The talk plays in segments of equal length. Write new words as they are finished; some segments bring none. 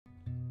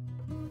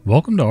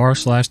Welcome to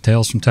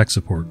r/Tales from Tech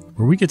Support,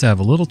 where we get to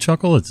have a little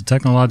chuckle at the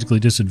technologically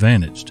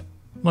disadvantaged.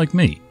 Like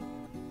me.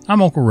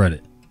 I'm Uncle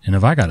Reddit, and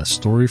have I got a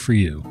story for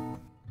you.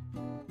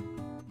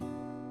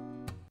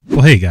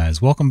 Well, hey guys,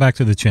 welcome back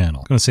to the channel.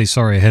 I'm going to say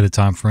sorry ahead of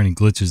time for any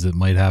glitches that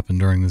might happen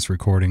during this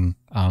recording.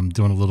 I'm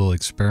doing a little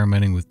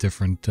experimenting with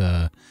different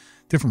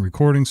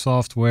recording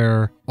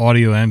software,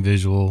 audio and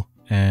visual,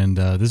 and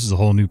this is a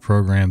whole new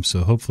program,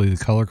 so hopefully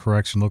the color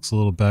correction looks a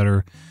little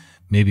better.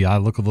 Maybe I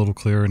look a little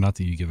clearer, not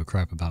that you give a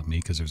crap about me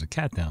because there's a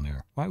cat down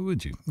there. Why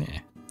would you?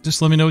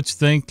 Just let me know what you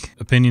think.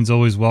 Opinions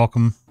always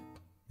welcome.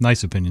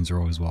 Nice opinions are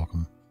always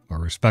welcome. Or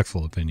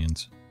respectful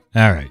opinions.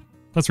 Alright,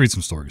 let's read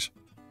some stories.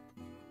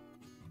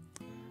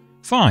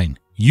 Fine,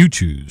 you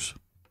choose.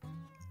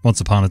 Once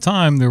upon a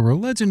time, there were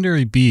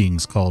legendary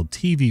beings called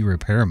TV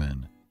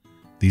repairmen.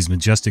 These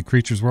majestic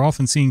creatures were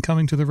often seen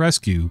coming to the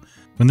rescue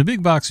when the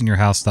big box in your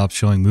house stopped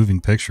showing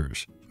moving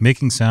pictures,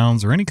 making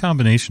sounds, or any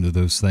combination of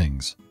those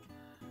things.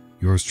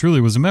 Yours truly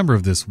was a member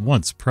of this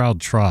once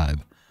proud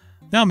tribe,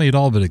 now made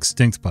all but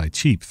extinct by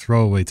cheap,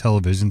 throwaway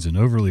televisions and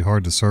overly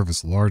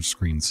hard-to-service large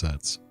screen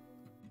sets.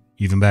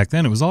 Even back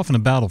then, it was often a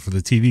battle for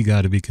the TV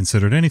guy to be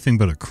considered anything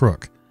but a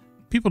crook.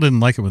 People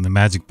didn't like it when the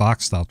magic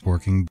box stopped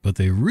working, but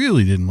they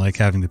really didn't like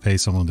having to pay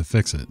someone to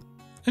fix it.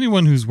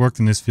 Anyone who's worked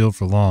in this field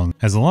for long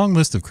has a long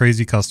list of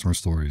crazy customer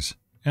stories,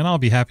 and I'll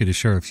be happy to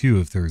share a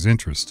few if there is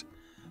interest.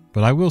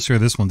 But I will share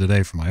this one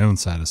today for my own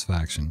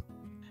satisfaction.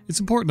 It's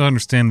important to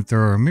understand that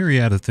there are a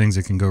myriad of things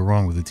that can go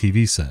wrong with a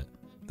TV set.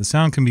 The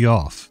sound can be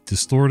off,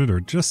 distorted, or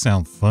just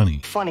sound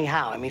funny. Funny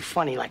how? I mean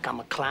funny like I'm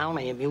a clown,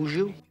 I amuse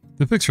you?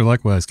 The picture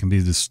likewise can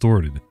be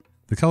distorted.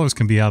 The colors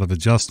can be out of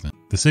adjustment.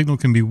 The signal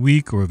can be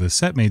weak, or the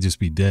set may just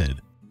be dead.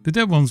 The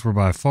dead ones were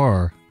by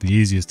far the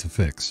easiest to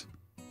fix.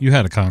 You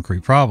had a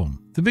concrete problem.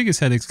 The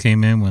biggest headaches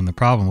came in when the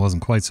problem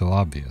wasn't quite so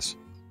obvious.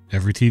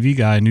 Every TV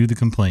guy knew the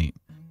complaint,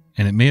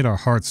 and it made our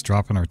hearts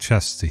drop in our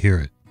chests to hear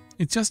it.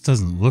 It just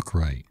doesn't look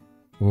right.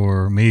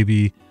 Or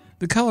maybe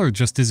the color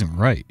just isn't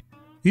right.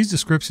 These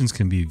descriptions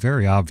can be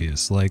very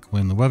obvious, like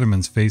when the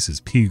weatherman's face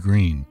is pea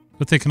green,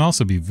 but they can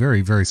also be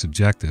very, very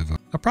subjective,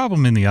 a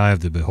problem in the eye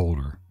of the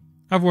beholder.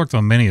 I've worked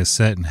on many a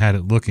set and had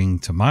it looking,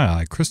 to my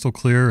eye, crystal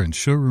clear and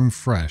showroom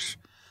fresh,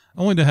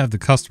 only to have the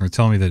customer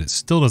tell me that it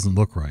still doesn't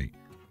look right.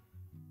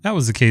 That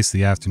was the case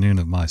the afternoon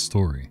of my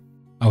story.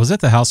 I was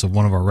at the house of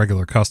one of our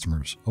regular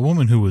customers, a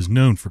woman who was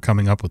known for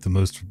coming up with the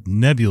most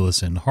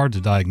nebulous and hard to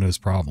diagnose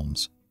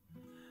problems.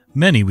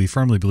 Many we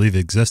firmly believe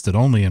existed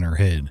only in her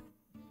head.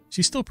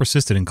 She still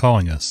persisted in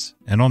calling us,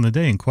 and on the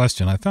day in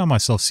question I found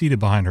myself seated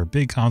behind her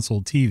big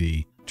console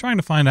TV, trying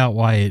to find out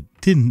why it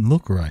didn't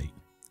look right.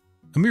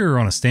 A mirror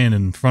on a stand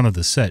in front of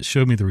the set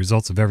showed me the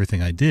results of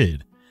everything I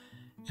did,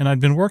 and I'd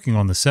been working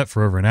on the set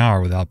for over an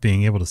hour without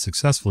being able to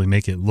successfully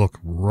make it look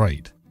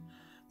right.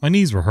 My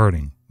knees were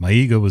hurting, my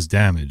ego was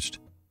damaged.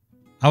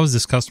 I was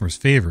this customer's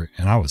favorite,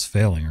 and I was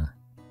failing her.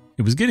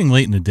 It was getting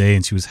late in the day,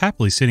 and she was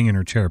happily sitting in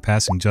her chair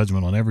passing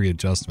judgment on every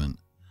adjustment.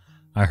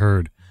 I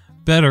heard,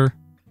 better,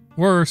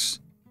 worse,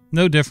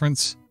 no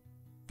difference,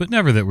 but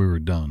never that we were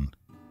done.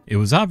 It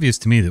was obvious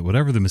to me that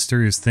whatever the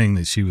mysterious thing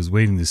that she was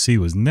waiting to see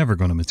was never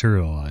going to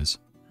materialize.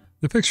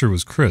 The picture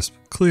was crisp,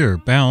 clear,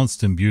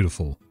 balanced, and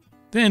beautiful.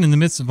 Then, in the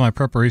midst of my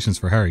preparations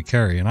for Harry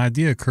Carey, an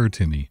idea occurred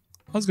to me.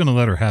 I was going to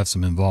let her have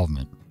some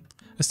involvement.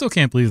 I still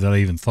can't believe that I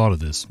even thought of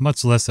this,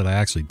 much less that I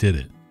actually did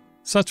it.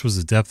 Such was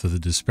the depth of the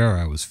despair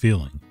I was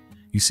feeling.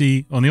 You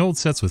see, on the old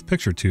sets with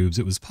picture tubes,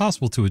 it was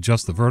possible to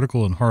adjust the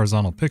vertical and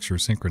horizontal picture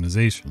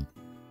synchronization.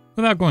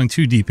 Without going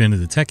too deep into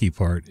the techie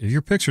part, if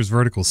your picture's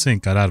vertical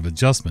sync got out of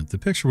adjustment, the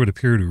picture would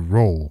appear to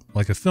roll,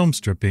 like a film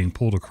strip being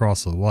pulled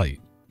across a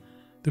light.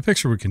 The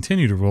picture would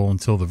continue to roll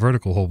until the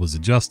vertical hold was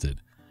adjusted,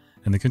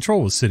 and the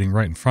control was sitting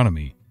right in front of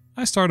me.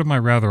 I started my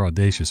rather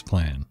audacious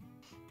plan.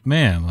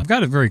 Ma'am, I've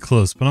got it very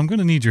close, but I'm going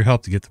to need your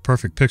help to get the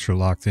perfect picture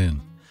locked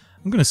in.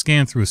 I'm going to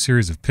scan through a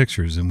series of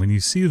pictures, and when you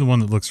see the one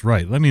that looks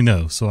right, let me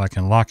know so I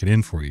can lock it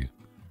in for you.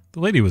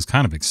 The lady was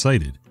kind of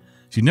excited.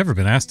 She'd never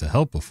been asked to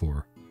help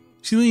before.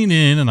 She leaned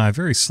in, and I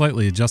very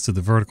slightly adjusted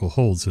the vertical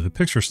hold so the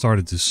picture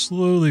started to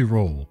slowly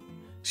roll.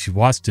 She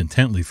watched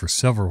intently for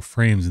several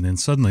frames and then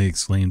suddenly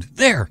exclaimed,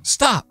 "There!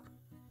 Stop!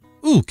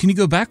 Ooh, can you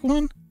go back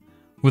one?"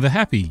 With a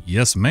happy,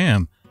 "Yes,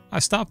 ma'am," I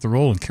stopped the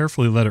roll and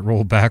carefully let it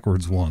roll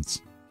backwards once.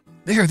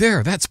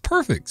 "There, that's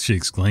perfect!" she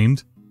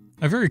exclaimed.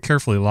 I very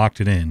carefully locked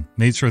it in,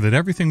 made sure that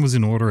everything was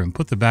in order, and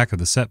put the back of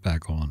the set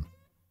back on.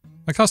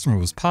 My customer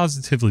was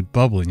positively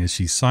bubbling as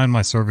she signed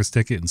my service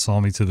ticket and saw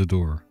me to the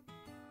door.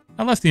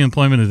 I left the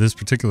employment of this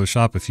particular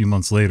shop a few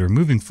months later,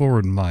 moving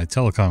forward in my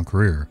telecom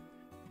career.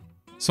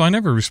 So I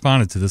never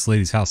responded to this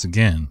lady's house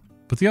again,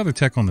 but the other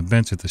tech on the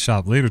bench at the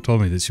shop later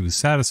told me that she was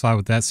satisfied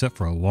with that set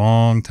for a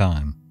long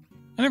time.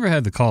 I never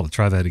had the call to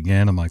try that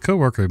again, and my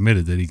coworker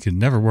admitted that he could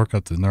never work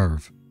up the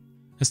nerve.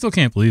 I still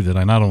can't believe that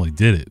I not only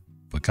did it,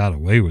 but got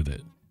away with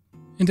it.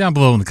 And down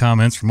below in the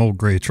comments from Old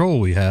Gray Troll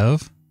we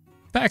have,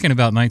 back in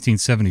about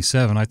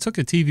 1977, I took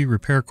a TV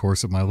repair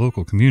course at my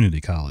local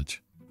community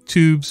college.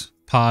 Tubes,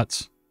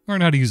 pots,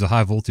 learned how to use a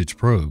high voltage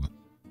probe.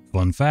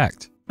 Fun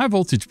fact, high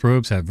voltage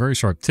probes have very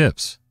sharp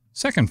tips,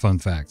 Second fun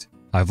fact,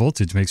 high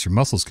voltage makes your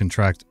muscles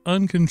contract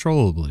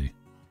uncontrollably.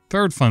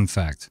 Third fun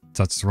fact,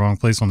 touch the wrong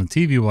place on the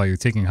TV while you're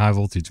taking high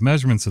voltage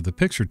measurements of the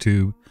picture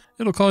tube,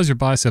 it'll cause your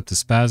bicep to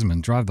spasm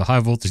and drive the high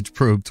voltage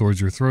probe towards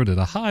your throat at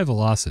a high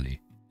velocity.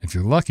 If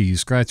you're lucky, you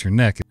scratch your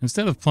neck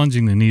instead of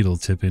plunging the needle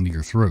tip into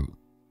your throat.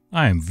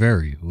 I am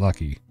very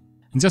lucky.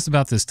 And just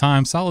about this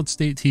time,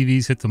 solid-state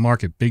TVs hit the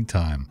market big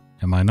time,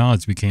 and my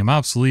knowledge became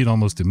obsolete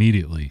almost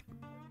immediately.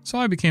 So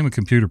I became a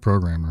computer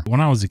programmer. When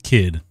I was a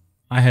kid,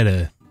 I had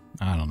a,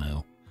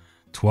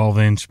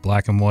 12-inch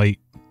black and white,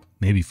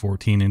 maybe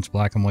 14-inch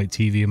black and white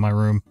TV in my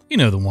room. You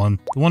know the one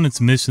that's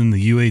missing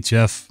the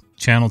UHF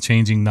channel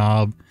changing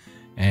knob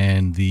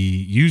and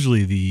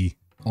usually the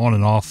on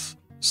and off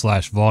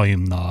 /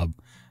 volume knob.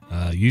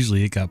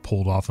 Usually it got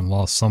pulled off and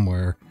lost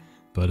somewhere,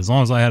 but as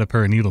long as I had a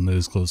pair of needle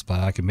nose close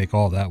by, I could make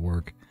all that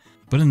work.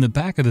 But in the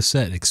back of the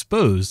set,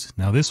 exposed,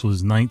 now this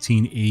was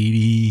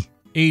 1980,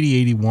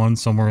 81,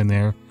 somewhere in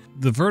there,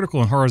 the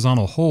vertical and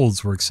horizontal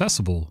holds were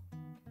accessible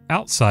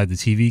outside the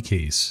TV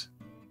case.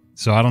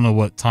 So I don't know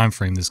what time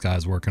frame this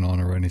guy's working on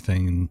or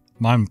anything, and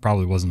mine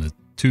probably wasn't a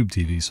tube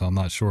TV, so I'm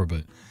not sure,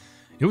 but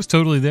it was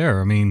totally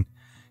there. I mean,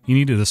 you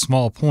needed a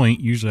small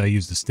point. Usually I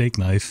used a steak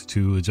knife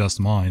to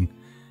adjust mine.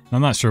 And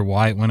I'm not sure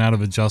why it went out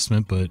of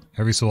adjustment, but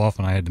every so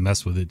often I had to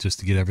mess with it just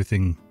to get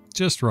everything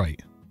just right.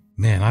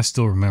 Man, I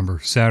still remember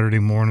Saturday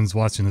mornings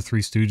watching the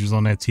Three Stooges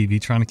on that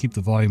TV, trying to keep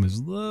the volume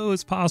as low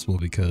as possible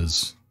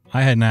because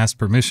I hadn't asked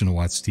permission to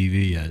watch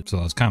TV yet, so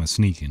I was kind of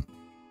sneaking.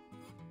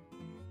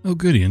 Oh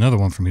goody, another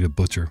one for me to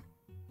butcher.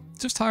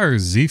 Just hire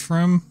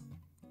Zephram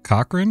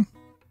Cochran.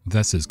 If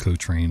that says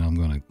co-train, I'm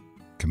going to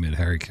commit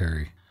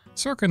Harry-Carry.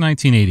 Circa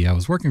 1980, I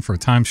was working for a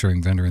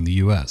time-sharing vendor in the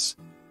U.S.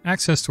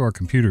 Access to our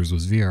computers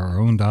was via our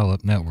own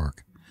dial-up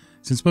network.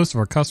 Since most of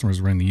our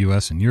customers were in the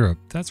U.S. and Europe,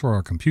 that's where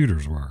our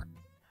computers were.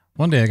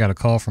 One day I got a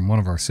call from one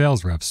of our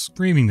sales reps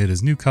screaming that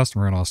his new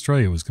customer in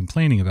Australia was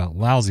complaining about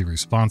lousy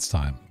response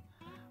time.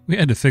 We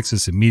had to fix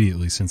this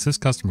immediately since this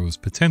customer was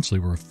potentially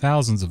worth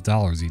thousands of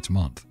dollars each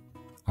month.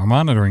 Our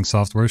monitoring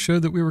software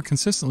showed that we were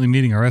consistently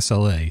meeting our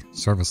SLA,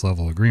 service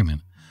level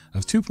agreement,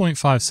 of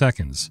 2.5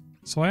 seconds,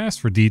 so I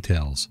asked for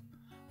details.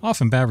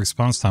 Often bad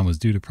response time was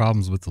due to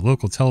problems with the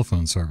local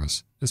telephone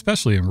service,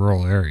 especially in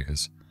rural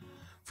areas.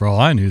 For all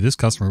I knew, this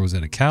customer was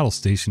at a cattle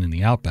station in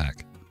the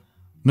outback.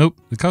 Nope,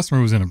 the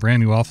customer was in a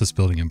brand new office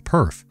building in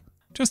Perth,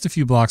 just a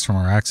few blocks from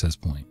our access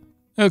point.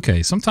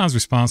 Okay, sometimes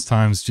response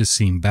times just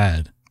seem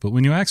bad, but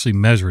when you actually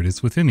measure it,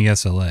 it's within the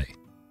SLA.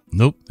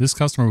 Nope, this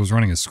customer was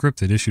running a script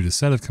that issued a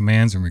set of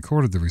commands and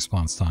recorded the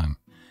response time.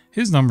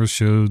 His numbers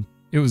showed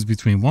it was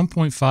between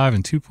 1.5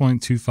 and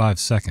 2.25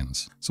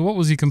 seconds. So what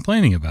was he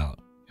complaining about?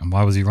 And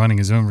why was he running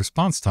his own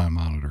response time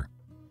monitor?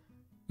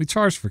 We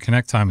charged for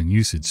connect time and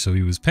usage, so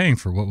he was paying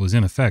for what was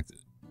in effect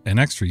an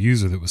extra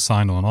user that was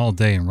signed on all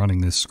day and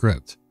running this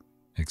script.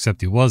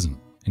 Except he wasn't,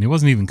 and he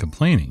wasn't even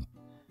complaining.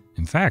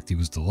 In fact, he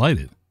was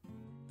delighted.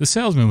 The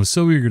salesman was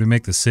so eager to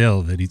make the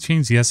sale that he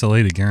changed the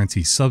SLA to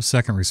guarantee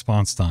sub-second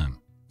response time.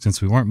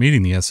 Since we weren't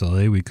meeting the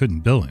SLA, we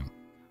couldn't bill him.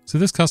 So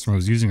this customer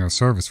was using our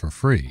service for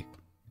free.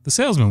 The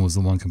salesman was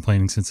the one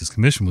complaining since his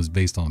commission was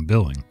based on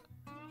billing.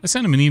 I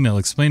sent him an email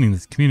explaining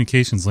that the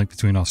communications link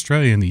between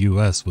Australia and the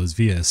US was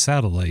via a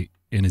satellite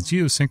in a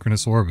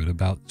geosynchronous orbit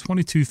about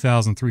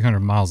 22,300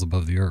 miles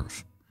above the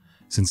Earth.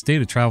 Since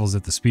data travels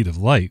at the speed of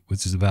light,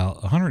 which is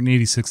about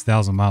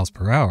 186,000 miles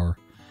per hour,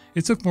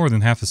 it took more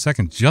than half a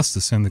second just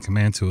to send the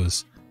command to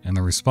us and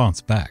the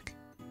response back.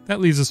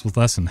 That leaves us with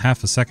less than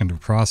half a second to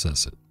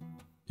process it.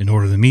 In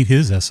order to meet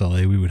his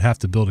SLA, we would have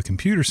to build a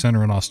computer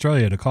center in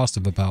Australia at a cost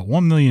of about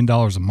 $1 million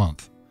a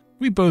month.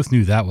 We both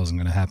knew that wasn't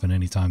going to happen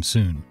anytime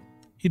soon.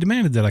 He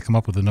demanded that I come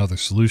up with another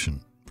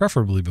solution,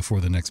 preferably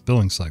before the next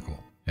billing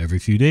cycle. Every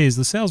few days,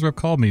 the sales rep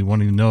called me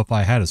wanting to know if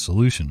I had a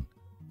solution.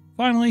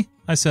 Finally,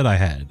 I said I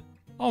had.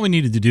 All we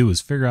needed to do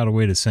was figure out a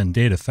way to send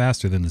data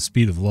faster than the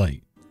speed of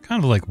light,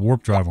 kind of like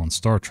warp drive on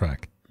Star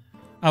Trek.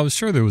 I was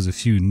sure there was a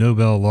few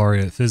Nobel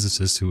laureate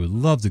physicists who would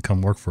love to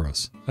come work for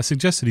us. I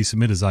suggested he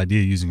submit his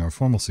idea using our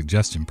formal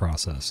suggestion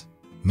process.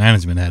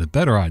 Management had a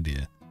better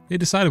idea. They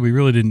decided we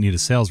really didn't need a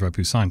sales rep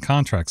who signed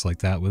contracts like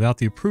that without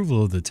the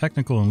approval of the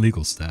technical and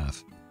legal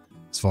staff.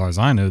 As far as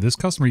I know, this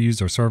customer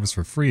used our service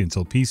for free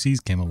until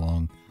PCs came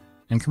along,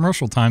 and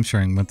commercial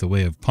timesharing went the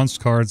way of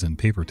punched cards and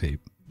paper tape.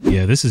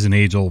 Yeah, this is an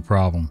age-old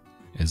problem.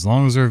 As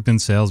long as there have been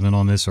salesmen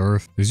on this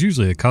earth, there's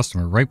usually a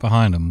customer right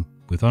behind them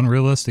with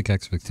unrealistic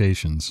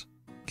expectations.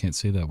 Can't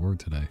say that word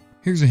today.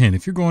 Here's a hint.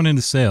 If you're going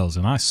into sales,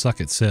 and I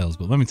suck at sales,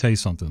 but let me tell you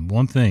something.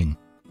 One thing.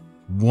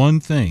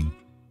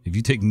 If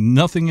you take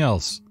nothing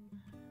else,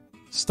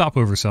 stop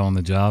overselling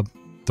the job.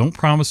 Don't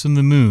promise them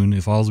the moon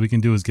if all we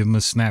can do is give them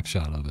a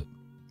snapshot of it.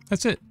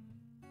 That's it.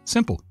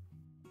 Simple.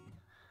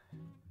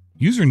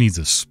 User needs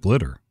a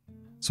splitter.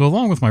 So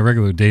along with my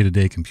regular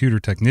day-to-day computer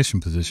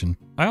technician position,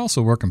 I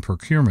also work in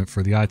procurement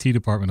for the IT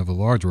department of a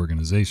large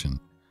organization.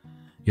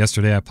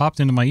 Yesterday, I popped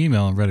into my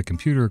email and read a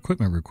computer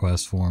equipment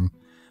request form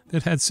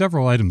that had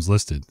several items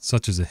listed,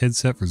 such as a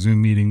headset for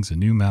Zoom meetings, a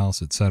new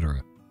mouse,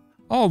 etc.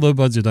 All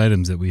low-budget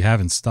items that we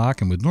have in stock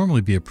and would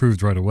normally be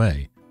approved right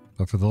away,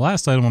 But for the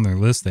last item on their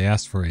list, they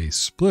asked for a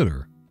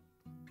splitter.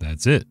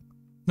 That's it.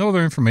 No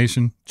other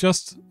information,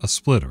 just a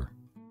splitter.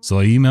 So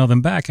I emailed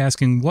them back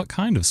asking what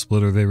kind of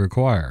splitter they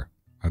require.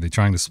 Are they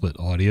trying to split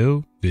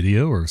audio,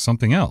 video, or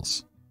something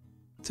else?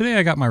 Today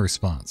I got my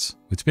response,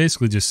 which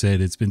basically just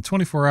said, it's been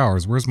 24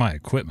 hours, where's my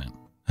equipment?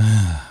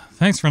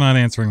 Thanks for not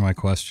answering my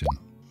question.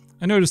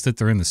 I noticed that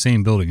they're in the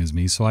same building as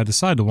me, so I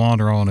decided to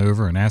wander on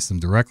over and ask them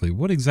directly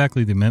what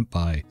exactly they meant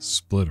by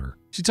splitter.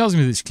 She tells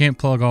me that she can't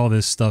plug all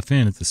this stuff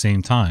in at the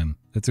same time,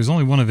 that there's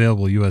only one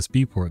available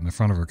USB port in the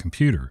front of her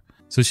computer.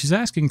 So she's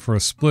asking for a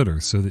splitter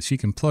so that she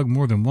can plug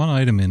more than one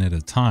item in at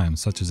a time,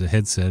 such as a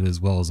headset as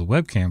well as a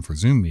webcam for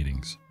Zoom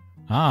meetings.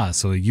 Ah,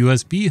 so a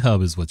USB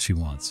hub is what she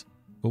wants.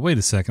 But wait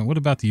a second, what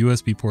about the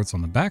USB ports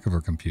on the back of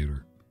her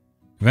computer?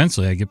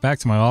 Eventually, I get back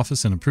to my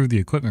office and approve the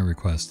equipment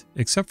request,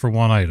 except for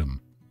one item.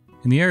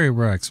 In the area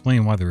where I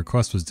explained why the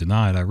request was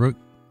denied, I wrote,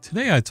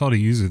 "Today I taught a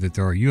user that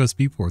there are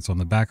USB ports on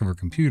the back of her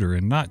computer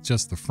and not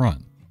just the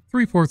front.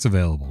 3 ports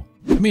available."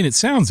 I mean, it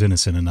sounds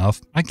innocent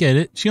enough. I get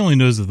it. She only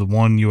knows of the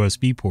one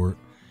USB port,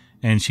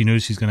 and she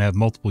knows she's going to have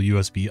multiple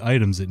USB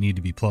items that need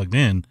to be plugged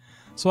in,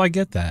 so I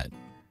get that.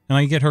 And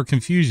I get her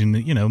confusion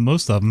that,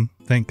 most of them,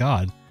 thank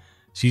God,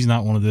 she's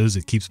not one of those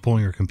that keeps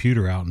pulling her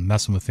computer out and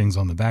messing with things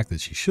on the back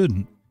that she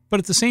shouldn't. But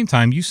at the same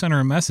time, you sent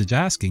her a message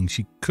asking.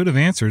 She could have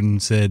answered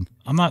and said,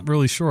 "I'm not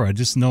really sure. I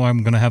just know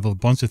I'm going to have a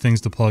bunch of things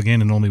to plug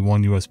in and only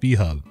one USB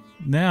hub."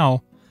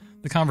 Now,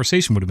 the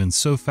conversation would have been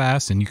so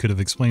fast and you could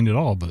have explained it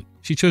all, but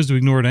she chose to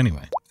ignore it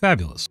anyway.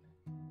 Fabulous.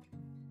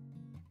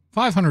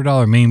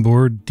 $500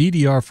 mainboard,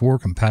 DDR4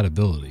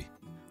 compatibility.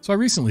 So I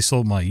recently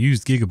sold my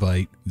used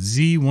Gigabyte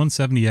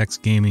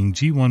Z170X Gaming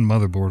G1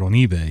 motherboard on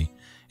eBay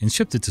and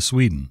shipped it to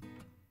Sweden.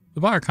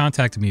 The buyer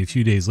contacted me a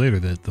few days later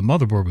that the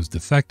motherboard was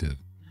defective.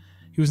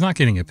 He was not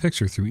getting a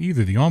picture through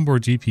either the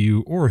onboard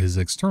GPU or his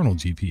external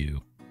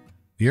GPU.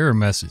 The error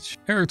message,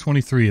 error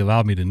 23,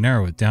 allowed me to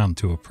narrow it down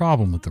to a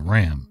problem with the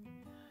RAM.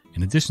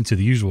 In addition to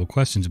the usual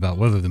questions about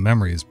whether the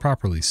memory is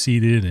properly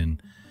seated,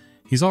 and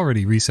he's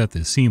already reset the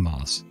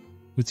CMOS,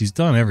 which he's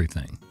done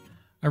everything.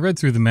 I read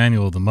through the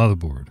manual of the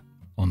motherboard.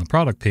 On the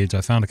product page,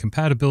 I found a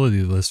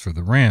compatibility list for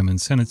the RAM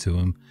and sent it to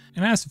him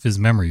and asked if his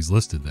memory is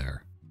listed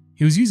there.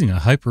 He was using a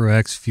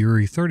HyperX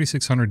Fury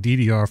 3600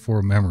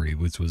 DDR4 memory,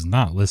 which was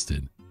not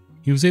listed.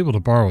 He was able to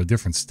borrow a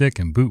different stick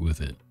and boot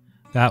with it.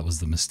 That was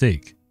the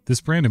mistake.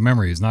 This brand of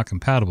memory is not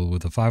compatible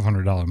with a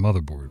 $500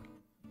 motherboard.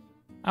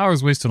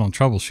 Hours wasted on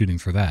troubleshooting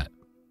for that.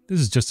 This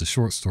is just a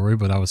short story,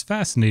 but I was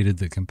fascinated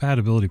that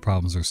compatibility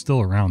problems are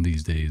still around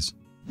these days.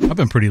 I've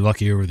been pretty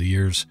lucky over the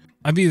years.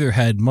 I've either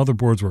had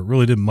motherboards where it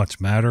really didn't much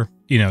matter,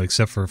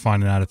 except for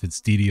finding out if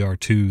it's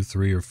DDR2,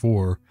 3, or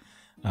 4.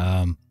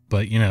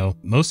 But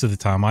most of the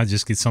time I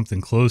just get something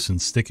close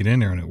and stick it in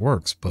there and it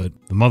works. But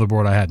the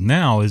motherboard I have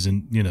now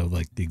isn't,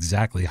 like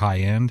exactly high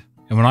end.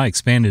 And when I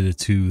expanded it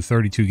to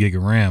 32 gig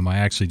of RAM, I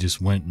actually just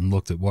went and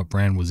looked at what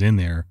brand was in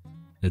there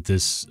that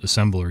this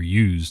assembler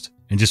used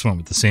and just went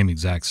with the same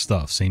exact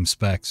stuff, same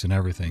specs and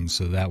everything.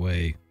 So that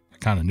way I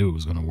kind of knew it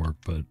was going to work,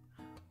 but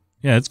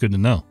yeah, it's good to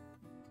know.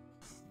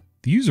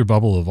 The user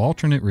bubble of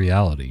alternate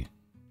reality.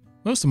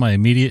 Most of my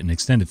immediate and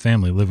extended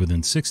family live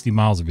within 60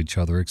 miles of each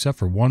other, except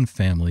for one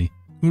family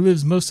who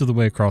lives most of the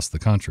way across the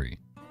country.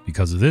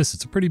 Because of this,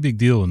 it's a pretty big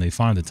deal when they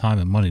find the time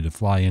and money to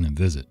fly in and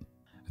visit.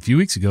 A few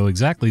weeks ago,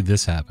 exactly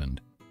this happened,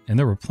 and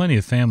there were plenty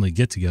of family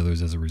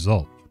get-togethers as a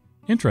result.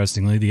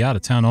 Interestingly, the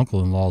out-of-town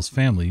uncle-in-law's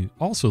family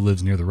also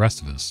lives near the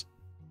rest of us,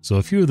 so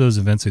a few of those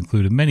events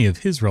included many of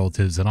his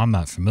relatives that I'm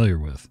not familiar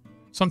with.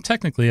 So I'm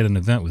technically at an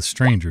event with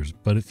strangers,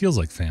 but it feels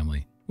like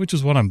family, which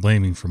is what I'm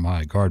blaming for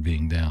my guard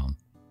being down.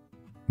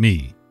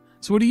 Me.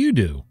 So what do you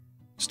do?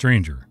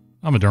 Stranger.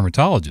 I'm a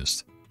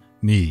dermatologist.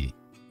 Me.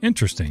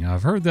 Interesting.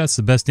 I've heard that's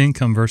the best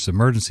income versus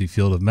emergency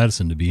field of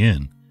medicine to be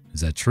in.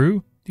 Is that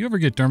true? Do you ever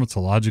get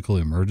dermatological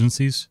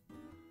emergencies?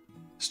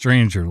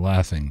 Stranger,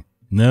 laughing.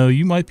 No,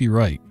 you might be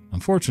right.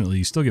 Unfortunately,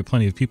 you still get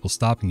plenty of people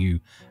stopping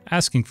you,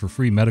 asking for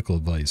free medical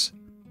advice.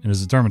 And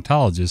as a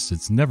dermatologist,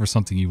 it's never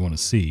something you want to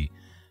see,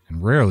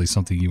 and rarely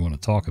something you want to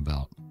talk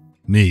about.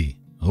 Me.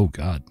 Oh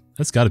God,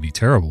 that's got to be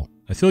terrible.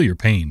 I feel your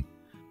pain.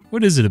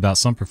 What is it about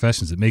some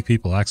professions that make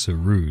people act so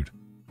rude?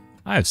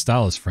 I have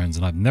stylist friends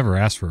and I've never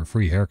asked for a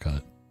free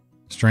haircut.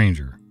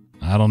 Stranger.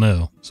 I don't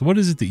know. So what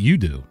is it that you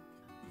do?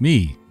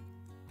 Me.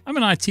 I'm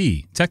in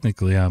IT.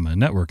 Technically, I'm a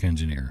network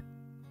engineer.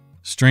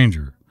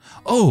 Stranger.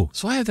 Oh,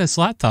 so I have this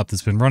laptop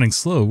that's been running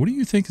slow. What do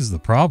you think is the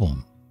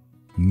problem?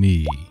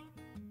 Me.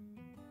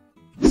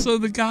 So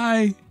the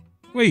guy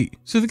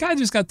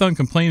just got done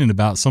complaining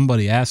about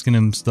somebody asking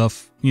him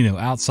stuff,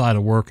 outside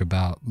of work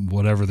about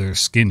whatever their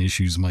skin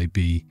issues might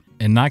be,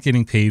 and not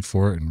getting paid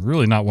for it and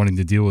really not wanting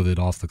to deal with it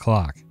off the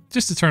clock,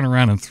 just to turn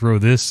around and throw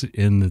this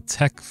in the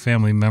tech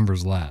family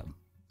member's lap.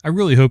 I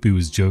really hope he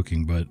was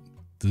joking, but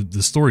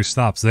the story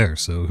stops there,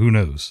 so who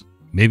knows?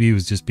 Maybe he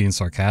was just being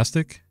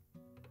sarcastic?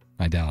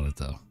 I doubt it,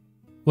 though.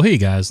 Well, hey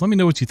guys, let me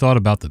know what you thought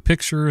about the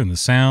picture and the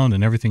sound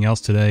and everything else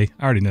today.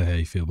 I already know how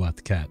you feel about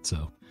the cat,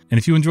 so. And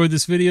if you enjoyed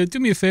this video, do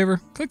me a favor,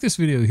 click this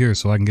video here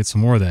so I can get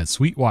some more of that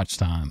sweet watch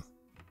time.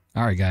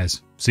 Alright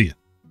guys, see ya.